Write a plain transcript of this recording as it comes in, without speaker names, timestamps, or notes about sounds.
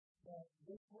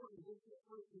this morning, this is the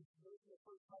first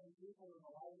time people in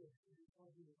the life is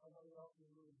something that somebody else is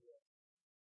really good.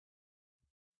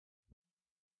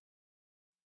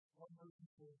 One person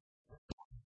says, this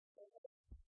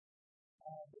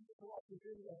is what the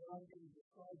video that I'm going to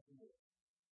describe to you.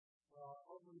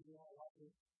 Hopefully you all like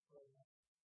it. What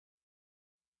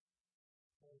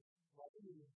I'm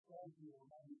going to describe to you, I'm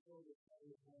going to show this to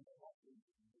you when I walk into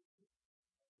the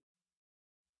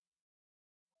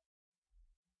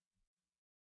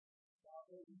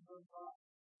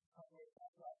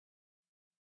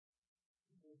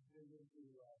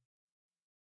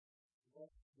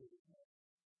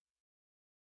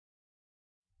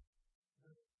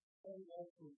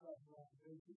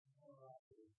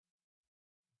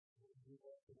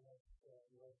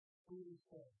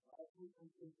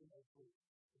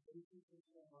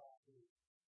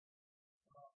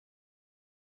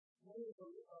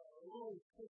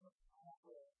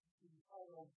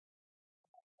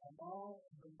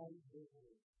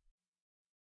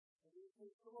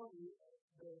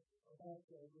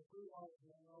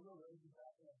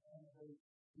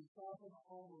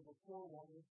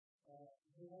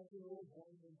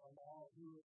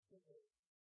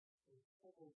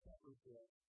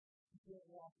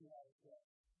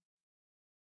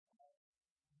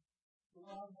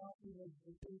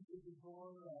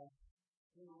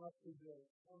interrupted the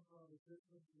one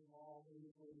conversation and all the way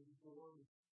to the door and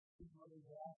he's running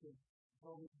back and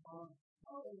told his mom,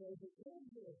 oh, there's a kid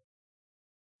here.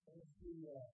 And she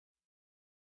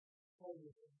told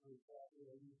his injury that he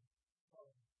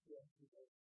yesterday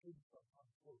he's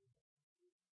sometimes working.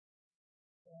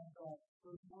 And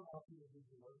there's more about the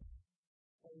individual.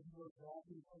 And he goes back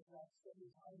and he comes back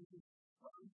 7 times and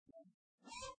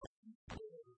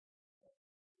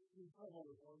he's trouble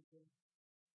with one thing.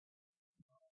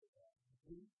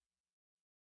 It's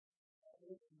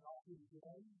not his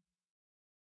day.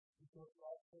 Because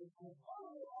God says,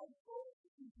 oh, I told you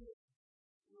this.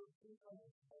 You're too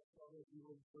much. That's why you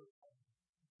were first time.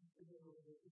 You never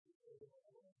really get to say it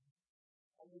all.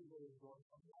 I didn't really go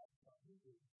on the outside of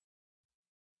it.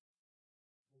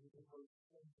 And we can go to the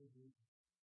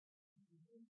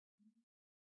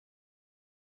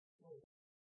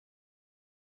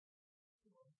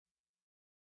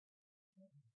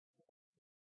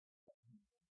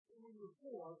when you're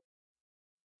poor,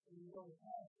 and you don't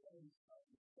have things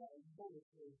that are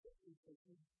bulletproof, that you can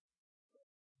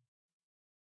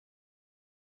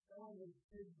down with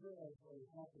big bread where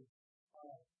you have to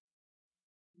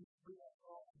you do that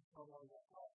off and tell them that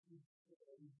off, you put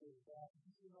everything back.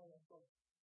 You see how that's like,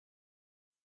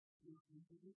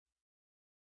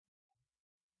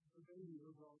 the baby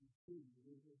was on the food,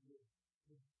 it was just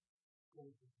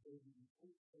going to baby, and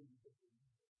baby,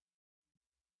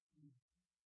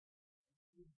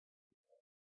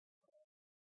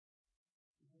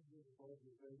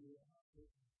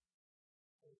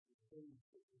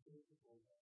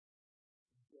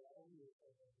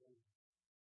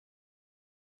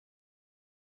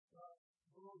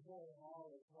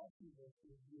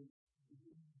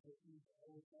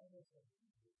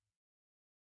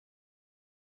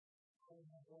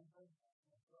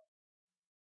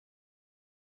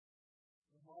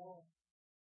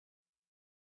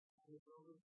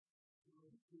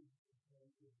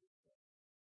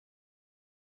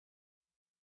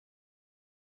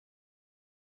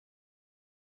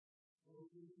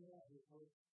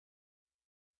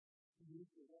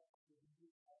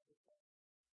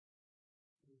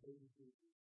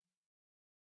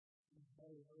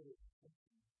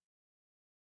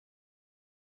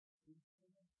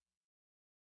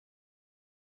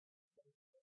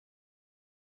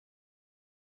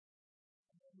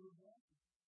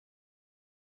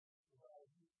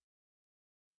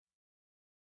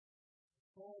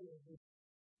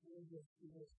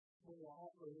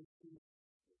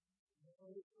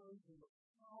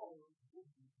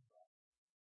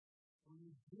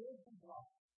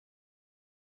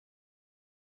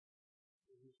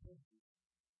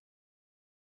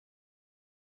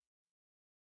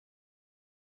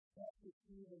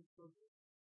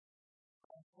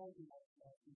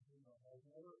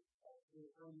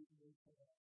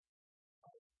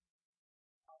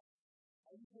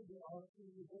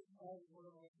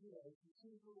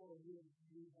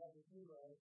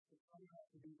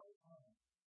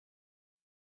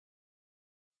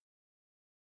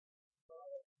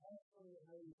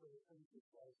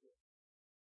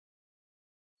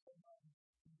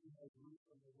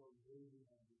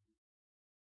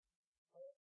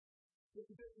 this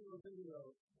particular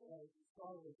video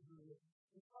started with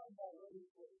it's not about ready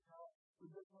for the house,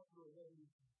 but just not for ready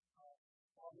for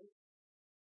it.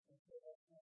 And so that's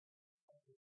not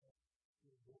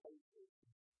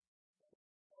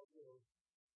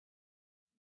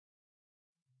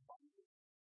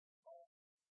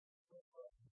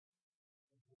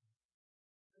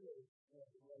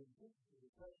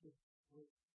precious with,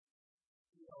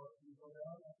 if you go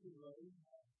down after the road, and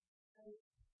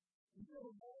you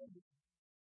never mind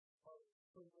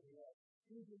somebody else.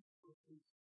 Jesus for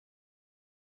peace.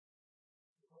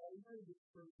 Well, you made it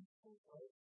for people,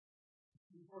 right?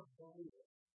 You work believe it.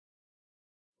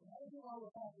 Imagine all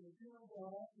that happened if you're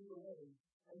going after the road,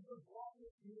 and you're walking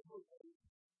this beautiful road.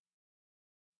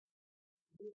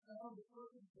 You found the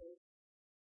perfect place,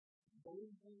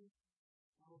 believing,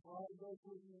 our body goes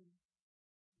with you,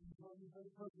 you go to the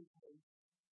perfect place.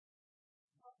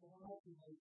 Not the one else you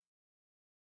make.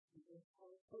 You go to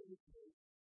the perfect place.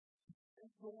 And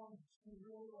the one you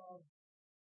really love.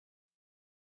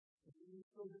 And you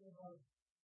still going to love.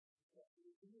 That's what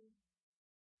you do.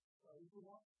 So you can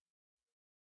walk.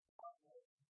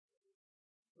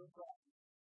 Good practice.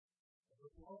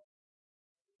 Good walk.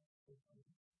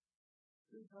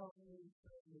 2008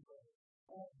 years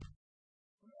old.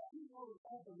 You know what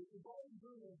happened is what you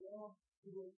bring them down to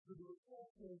the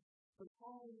reception, the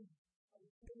time, and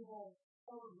the table,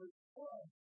 celebrate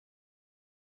blood.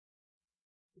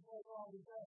 Because all the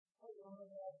best, I don't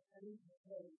have any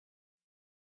place.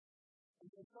 And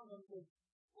then someone says,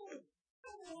 "Oh,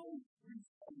 come on, we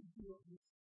saved you."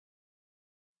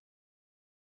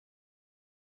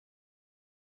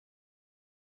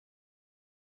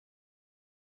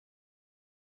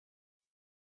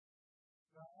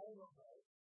 Now, I don't know.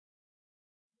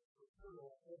 For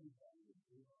sure, everybody is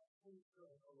doing it. I'm sure a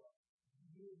lot. You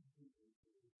do it.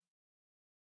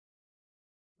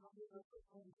 Not because they're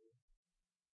hungry,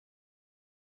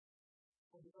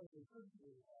 but because they couldn't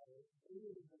do it. They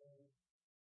didn't know.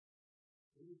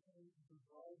 They didn't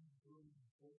provide doing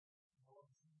this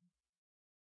policy.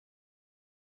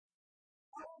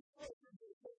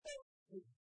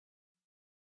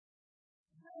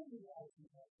 How do you actually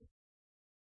have it?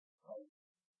 Right?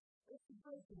 It's the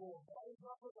principle, right? It's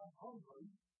not because I'm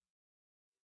hungry.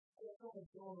 It's not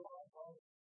what's going on, right?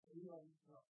 You know, it's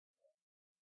the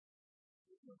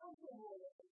principle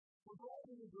that we're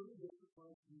going to do this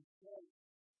because we say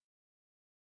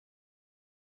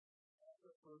that's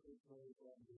the perfect way to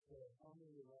understand how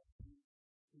many of us to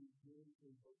do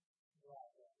people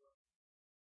like that.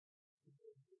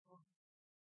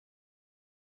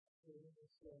 So in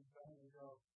this time we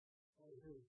go, oh,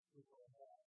 here's what I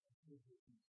have. Here's the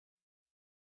piece.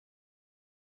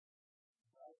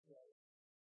 Okay.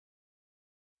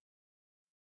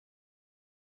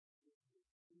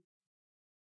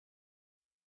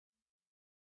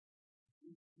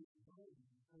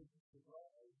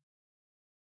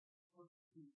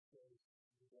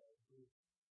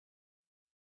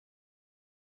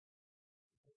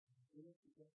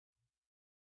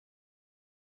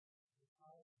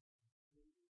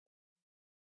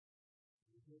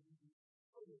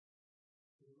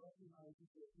 Recognizing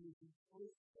that he is the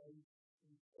first place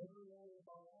in every area of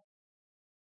our life.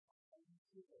 And you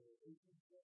see that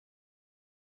relationship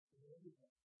and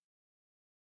everything.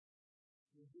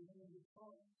 You're giving him the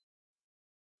promise.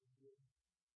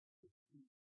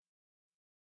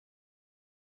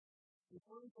 The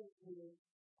first thing is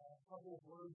a couple of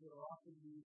words that are often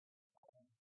used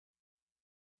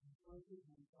in churches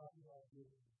when we talk about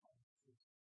giving the promises.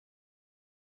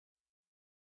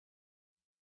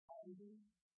 Tithing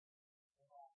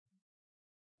and offering.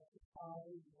 That's a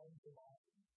tithe and an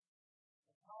offering. A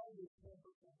tithe is 10% of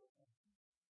something.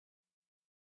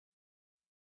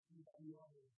 You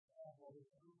always have all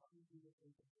this other money to get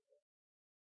things like that.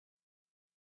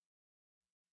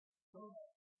 So,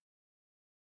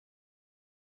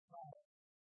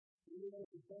 we have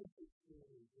the basic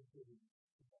theory of giving.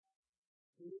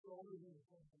 It is older than the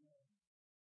 10 commandments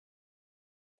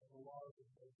of the law of the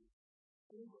Moses.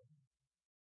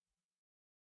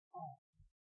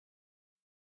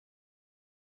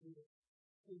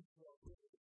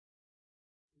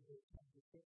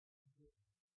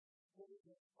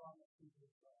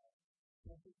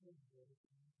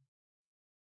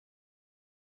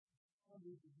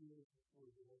 Hundreds of years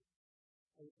before the Lord.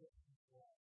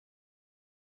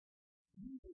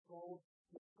 Jesus told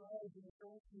the scribes and the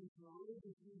Pharisees and the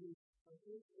religious leaders of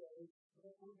his day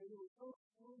that when they were so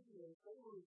spiritual, they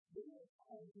were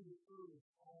called to the service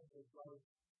all the time.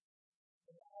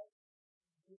 And as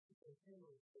this is a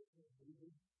hero,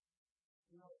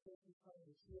 you know, this is kind of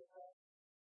a shit hat,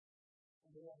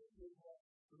 and they have a shit hat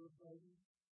for their baby.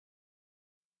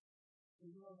 Can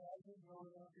you imagine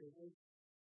going out there with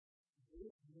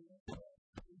this minute?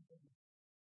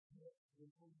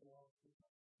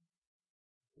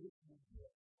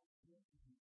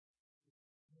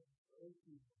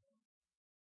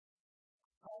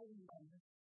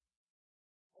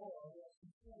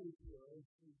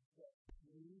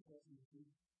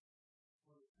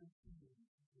 or the continuing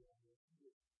to have this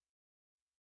year.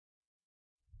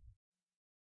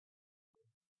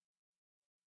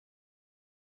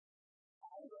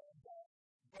 I read that,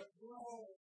 but it's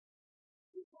all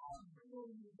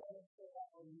really you better say that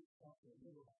when you start to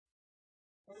live.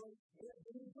 And they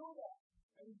didn't do that.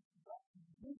 And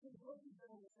this is what he's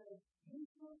going to say. You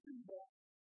should do that.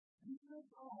 You should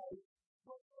die.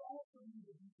 But for all of you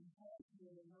to be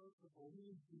compassionate and merciful, we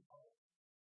need to be hard.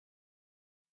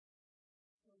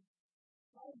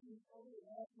 How do you ever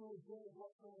ask no good of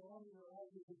what's going on in your life?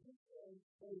 You can just say,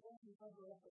 hey, don't you ever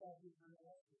emphasize your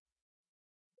interaction.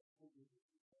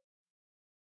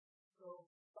 So,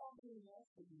 stop being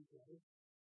asked to be good.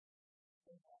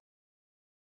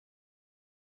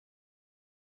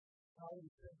 How do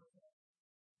you ever say,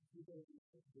 you don't have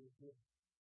to be good?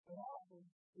 And often,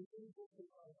 we think this is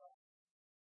our life.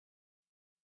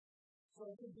 So,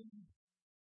 it could be,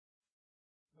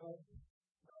 not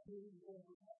being good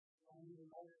with that. I'm going to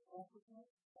write it off with that.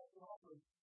 That's awesome.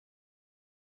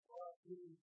 Or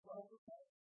being self-respect.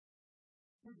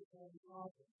 You're just going to be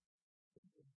awesome.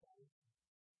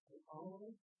 And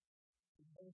always,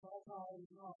 and self-high and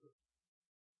awesome.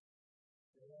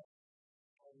 And that's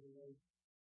how you know it's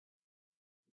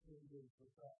being for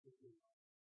practicing.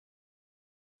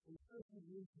 And certainly,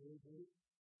 usually, they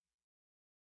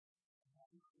have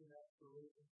an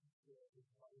aspiration to is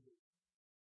what it is.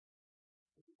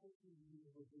 And the person you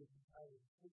will be entitled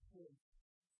to 6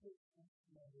 months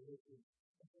meditation.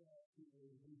 And then after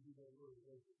you read the word, there's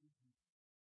a reason.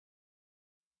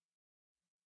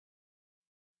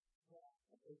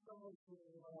 If someone's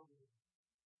putting it on you,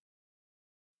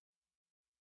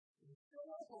 still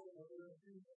not holding it, you're going to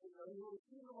see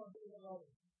them on the other.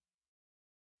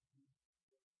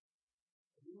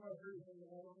 Have you ever heard anything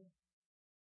about them?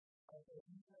 Okay,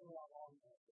 you say a lot long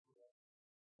enough.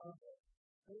 Okay.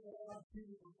 And then a lot of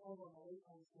people perform on the late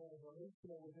night show, or late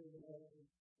show with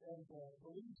everybody, and the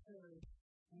lead singer,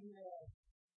 we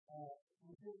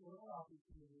take one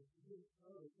opportunity to get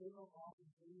early. They don't often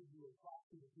believe you or talk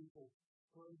to the people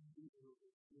when you do it.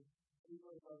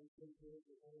 People are going to take care of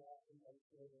it, and they often like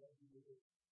say that you do it.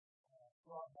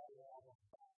 Brought by the album.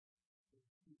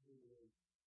 People are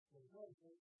so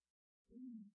good.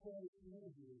 We play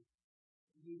interview.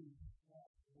 We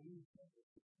think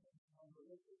it's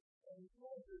unbelievable. And we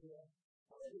go through that.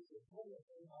 What is it? What is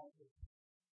it about this?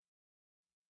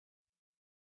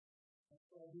 And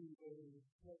so we go to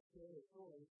take care of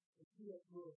it, and see it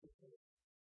grow for it.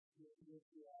 You'll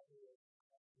see out here.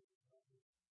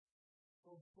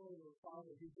 So,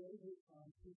 Father, he gave his son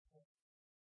 6 months.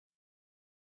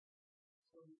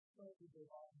 So he started to go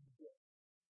on the gift.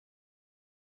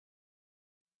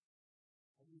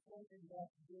 And he sent him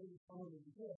back to give his son the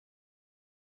gift.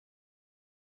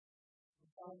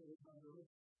 The father was under it.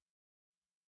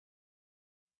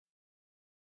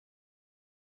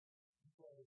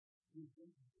 So he gave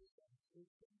his son 6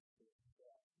 months.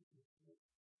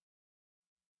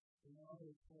 And now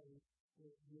they say,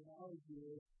 the analogy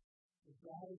is, if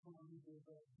God is one who gives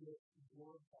us gifts to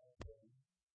glorify him,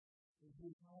 if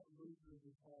he's not a loser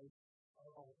because of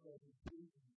our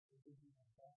presentation, if he's not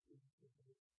baptized, if he's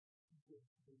not.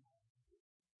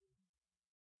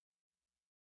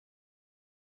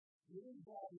 Really,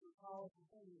 God is a powerful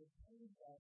thing to change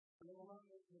that, and it will not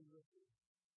make him listen.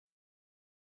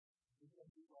 Because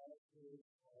he's all good,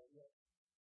 all right.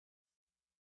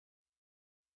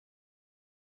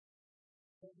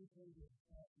 Everything is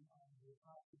passing on, you're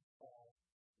not to fall,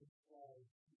 it's all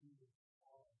you will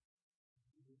fall,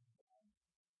 you will fall.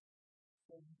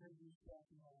 So everything is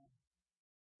passing on,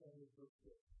 so it's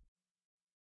okay.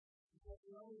 Because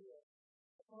you know that,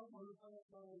 some of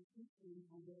the teachers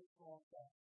will get called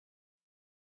back.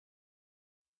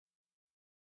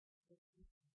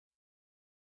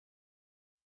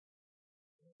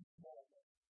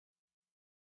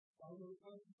 Although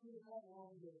you have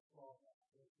long get called back.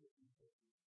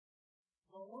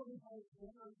 Well, one of the things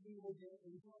that we will get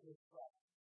into this class.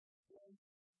 And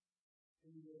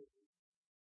you will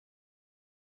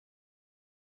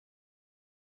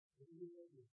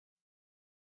be.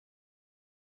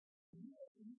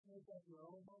 You make up your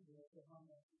own number as to how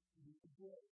much you can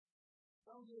do.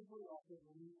 Some people often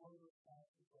when you order a class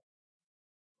to go.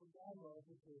 For God knows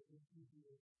the person who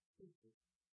is teaching.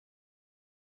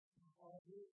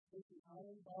 This is how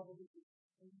I'm probably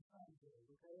in time today,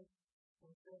 okay?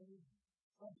 So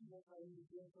some people try to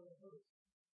get for the first.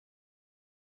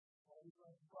 All you try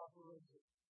to cooperate. The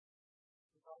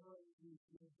cooperation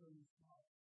is very small.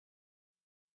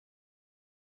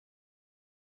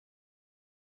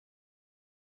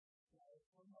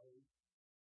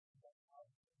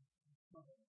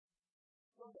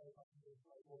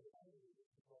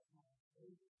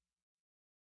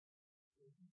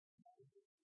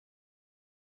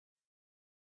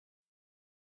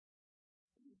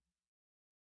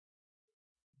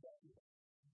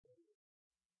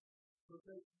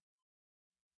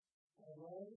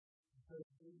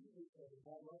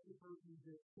 That let the person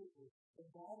just quickly. The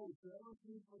God is never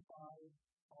to provide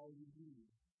all you need.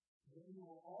 Then you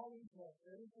will always have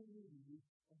everything you need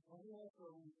and plenty of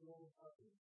room to fill with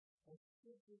others. As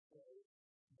Scripture says,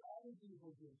 God is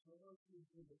able to show us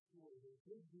to the story that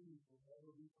His deeds will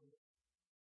never be forgotten.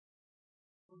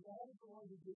 For God is going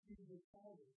to give you the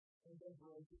power and then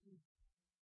break the people.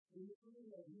 In the truth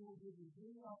that He will give you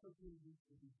many opportunities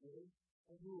to be good,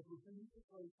 and He will continue to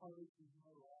play parts in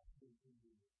your life to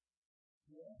you.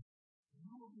 Yes,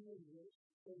 you will be rich,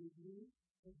 so that you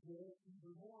can get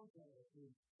even more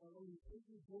benefits. And when you take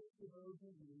your books to those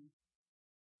in need,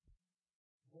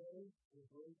 they will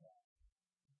break out.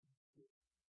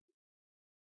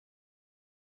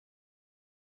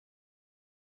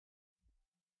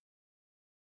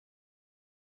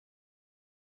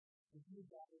 If you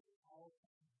got it all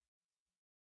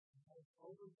has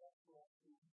overvested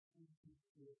and to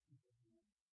spirit people.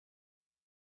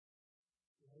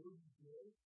 They would be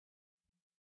good,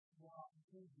 now I'm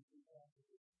going to be back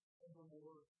to it. And the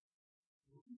Lord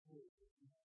will be good.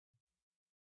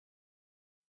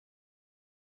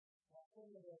 Now,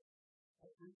 some of the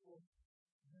people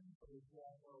mentally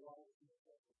drive our lives in a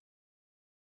second.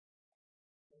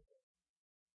 I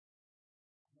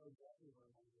know exactly where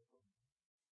I'm going to go.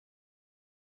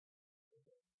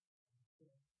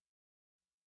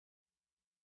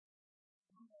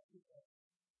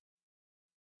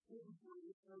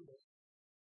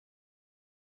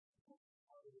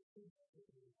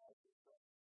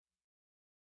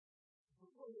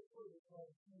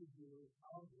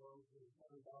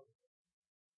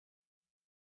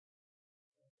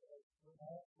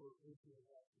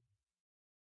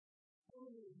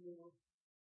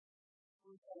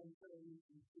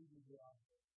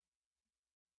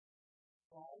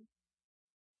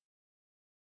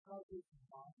 How is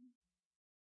body?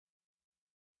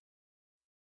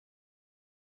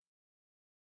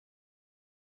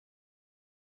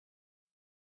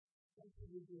 What do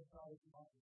we do about his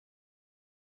body?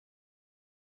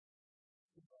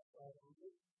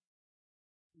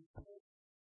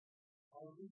 Our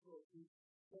resources,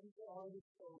 things that are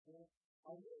disposable,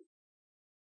 are waste.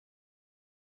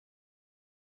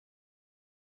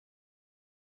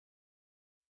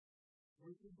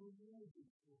 We can do energy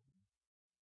for him.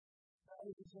 That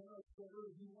is a generous prayer.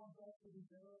 If you want that to be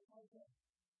generous like that,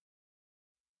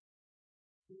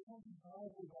 it can't be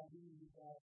powerful by doing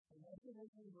that. And that's an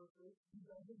empty worker. He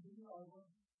doesn't do our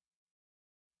work.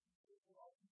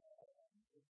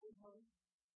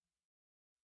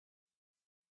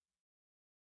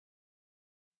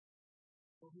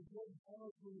 But we get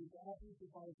powerful with that to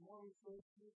provide more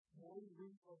resources, more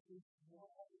resources, more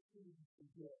opportunities to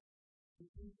get. The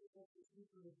people that the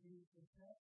secret of being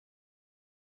content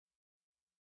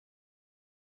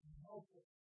and helpful.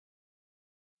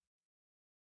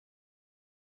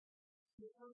 The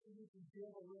person who can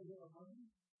give a little bit of money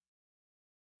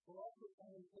will also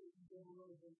kind of take and give a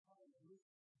little bit of time to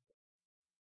listen.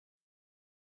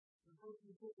 The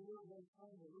person who took a little bit of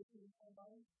time to listen to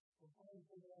somebody will kind of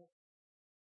figure out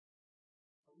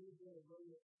a little bit of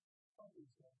really other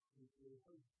stuff to do.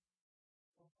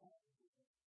 And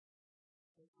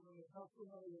so when it comes to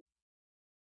somebody that's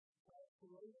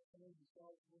isolated and then you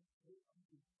start with I'm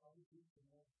just trying to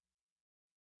connect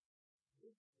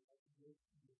this and I can get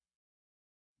to you.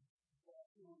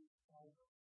 That's the only time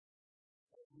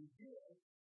that we did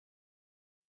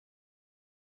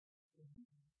is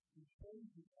we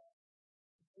changed that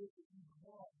to make it even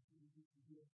more so we can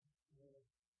get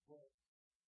what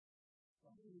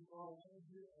some of you are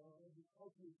energy or maybe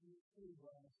culture to see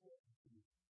what I'm saying to you.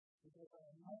 Because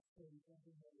I'm not saying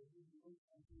something that is really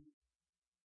listening to you.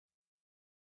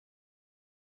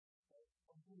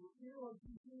 And so we're here on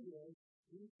TV today,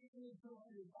 we need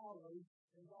 $200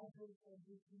 and God takes them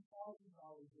to $2,000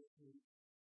 this week.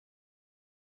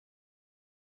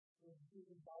 And you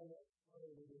can buy that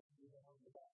whatever it is you have on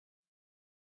the back.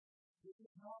 This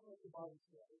is not what the Bible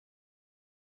says.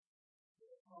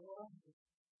 However,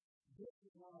 this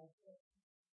is what I say.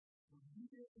 When you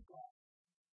get to God,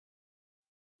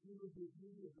 He will give you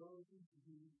the ability to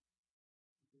do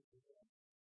this again.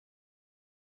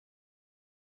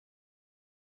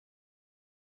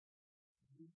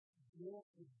 Will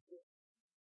exist.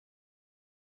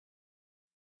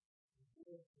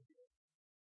 Will exist.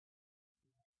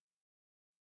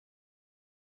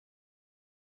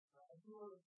 If you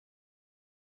are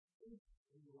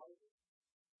in life,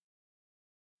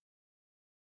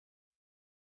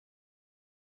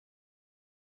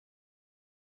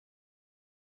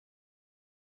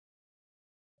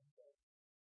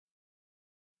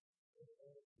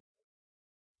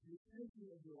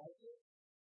 thinking of your life, they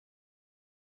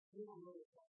will really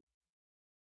fun.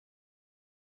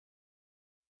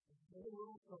 They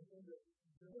will something that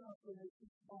they're not going to keep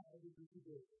on every day.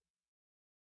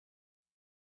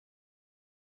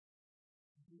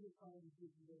 Do you find that you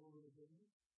can get a little bit?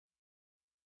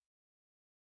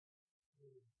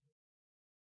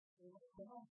 I'm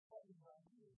not talking about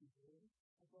you, people.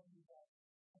 I'm talking about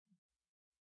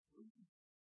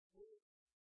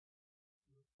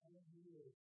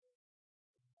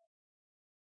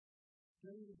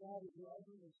Getting the God is the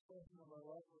ultimate expression of our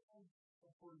life for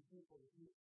important people.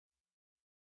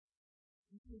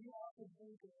 You see, we often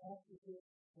think that after the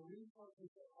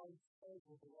resources that our space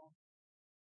will belong.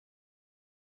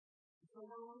 So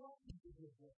we're reluctant to do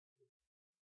this.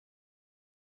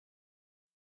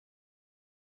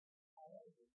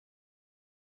 However,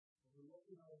 when we're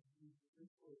looking at these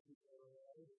resources that are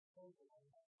at our disposal and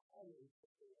how always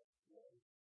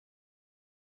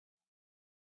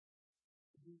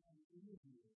we can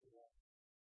interview for that.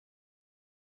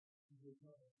 We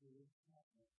know that there is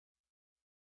nothing.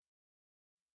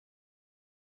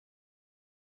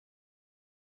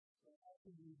 So how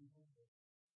can we begin this?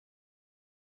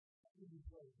 How can we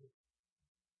play this?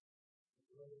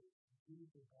 The way we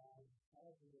to God and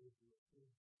all the ways we are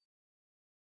free.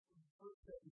 The first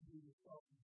step is to be yourself.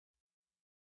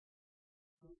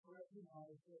 So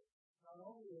recognize that not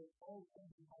only is all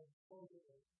things you have spoken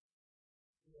of,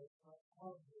 you know,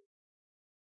 positive.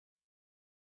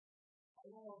 I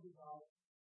know about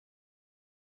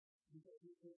because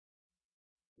you think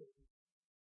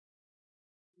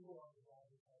you are about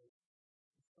because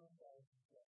some guys and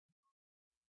stuff.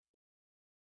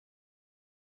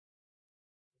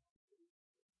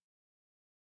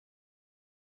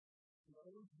 The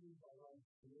other thing I like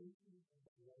creation and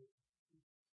creation.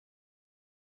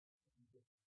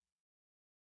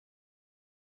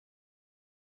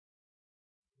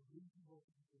 The reasonable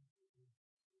thing to do.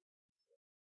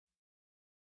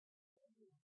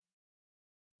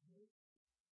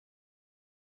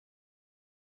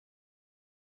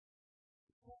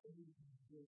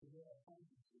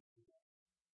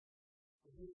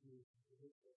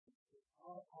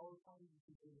 Our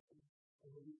finances and the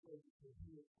resources to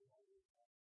heal from all this.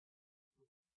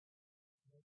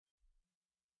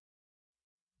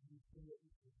 You see it,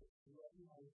 you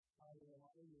recognize how the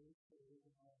water is, so you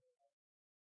can have it.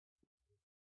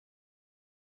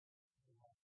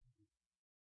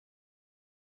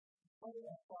 Part of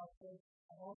that process,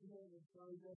 I also know that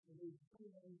God has to do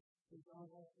something that God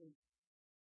has to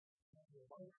the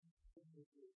life of the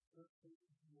church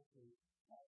community.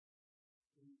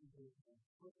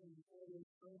 Put them before they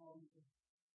turn on the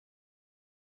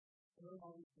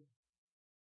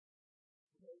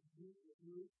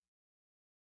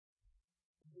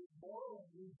moral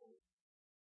and evil.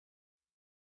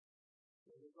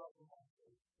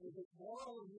 If it's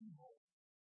moral and evil,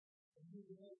 and you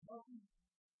can have nothing,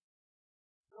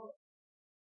 no.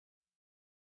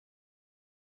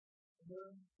 And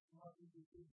then, nothing to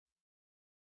do.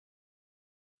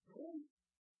 Really?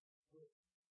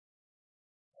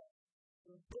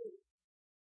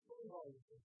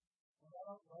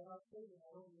 When I say that,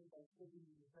 I don't mean by taking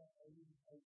the effect, I mean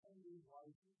by changing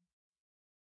life.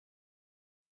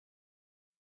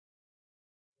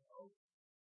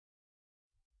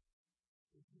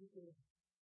 If you can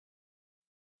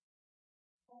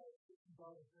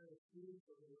about a pair of shoes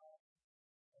for the last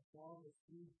as long as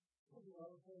you have a lot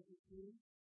of pairs of shoes,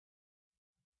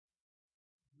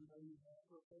 you know you have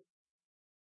perfect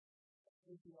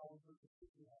 $50 worth of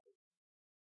shoes.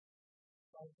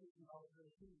 Buy $50 pair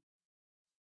of shoes.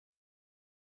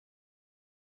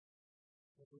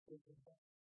 That's what they can buy.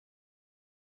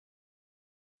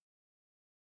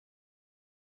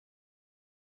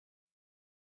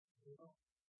 You know?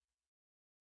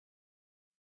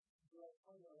 So I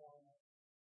find out all that.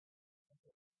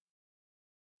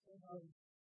 Sometimes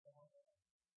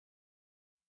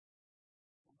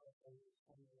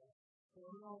so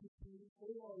we're all the same.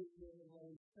 We're all the same. And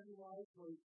I spend life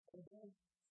like, and then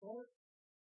start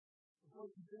before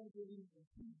you graduate and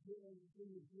keep doing the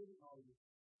thing you're doing all you.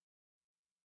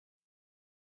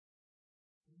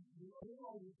 You know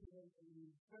all you can, and you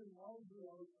spend life with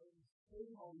all you can, and you stay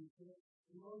all you can,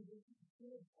 and you always get to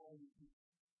kids all you can.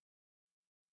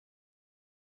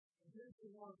 And here's the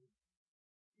one.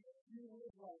 You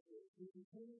live like this. You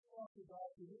continue to talk to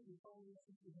God, you hit your phone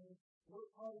message to Him,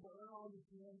 work hard to earn all you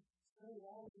can, spend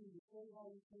all you can, spend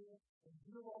all you can, and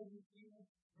do all you can.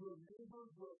 Your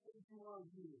neighbors will think you are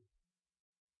you.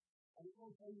 I just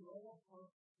want to tell you right up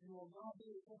front, you will not be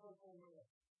a typical man.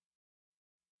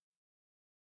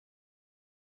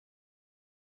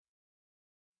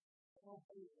 I don't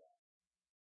say that.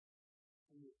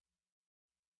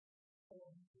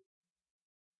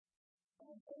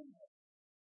 I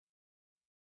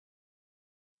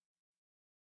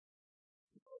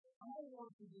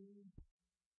want to be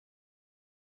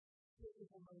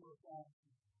physical member of God.